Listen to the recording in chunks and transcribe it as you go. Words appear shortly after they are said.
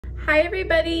Hi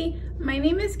everybody, my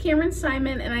name is Cameron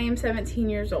Simon and I am 17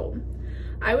 years old.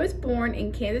 I was born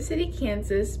in Kansas City,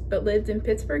 Kansas, but lived in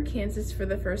Pittsburg, Kansas for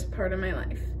the first part of my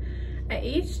life. At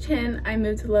age 10, I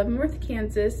moved to Leavenworth,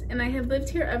 Kansas, and I have lived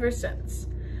here ever since.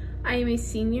 I am a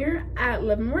senior at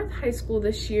Leavenworth High School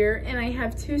this year, and I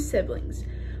have two siblings.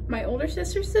 My older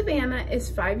sister Savannah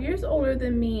is 5 years older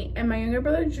than me, and my younger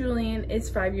brother Julian is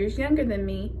 5 years younger than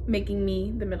me, making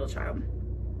me the middle child.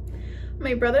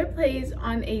 My brother plays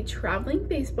on a traveling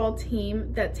baseball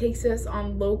team that takes us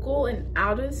on local and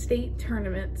out-of-state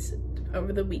tournaments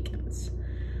over the weekends.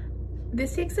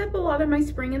 This takes up a lot of my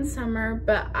spring and summer,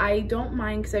 but I don't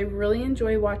mind because I really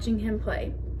enjoy watching him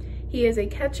play. He is a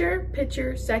catcher,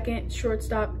 pitcher, second,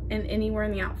 shortstop, and anywhere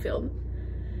in the outfield.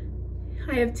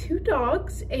 I have two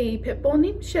dogs, a pit bull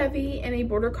named Chevy and a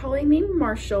border collie named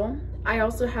Marshall. I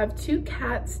also have two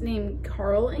cats named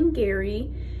Carl and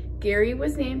Gary. Gary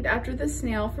was named after the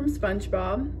snail from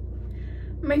SpongeBob.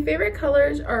 My favorite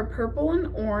colors are purple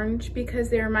and orange because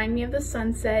they remind me of the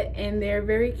sunset and they're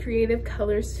very creative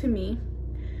colors to me.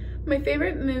 My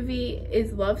favorite movie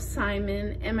is Love,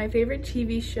 Simon, and my favorite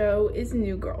TV show is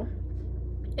New Girl.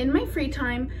 In my free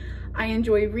time, I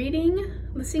enjoy reading,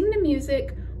 listening to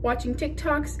music, watching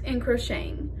TikToks, and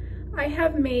crocheting. I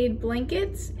have made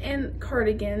blankets and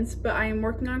cardigans, but I am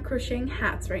working on crocheting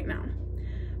hats right now.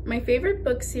 My favorite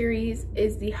book series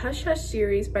is the Hush Hush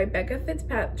series by Becca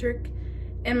Fitzpatrick,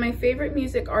 and my favorite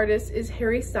music artist is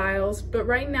Harry Styles, but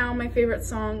right now my favorite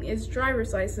song is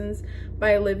Driver's License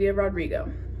by Olivia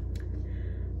Rodrigo.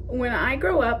 When I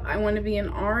grow up, I want to be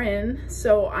an RN,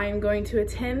 so I'm going to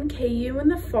attend KU in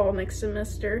the fall next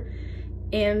semester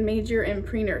and major in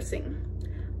pre-nursing.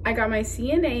 I got my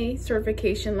CNA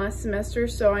certification last semester,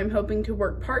 so I'm hoping to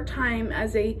work part-time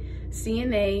as a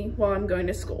CNA while I'm going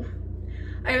to school.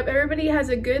 I hope everybody has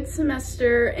a good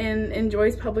semester and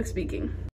enjoys public speaking.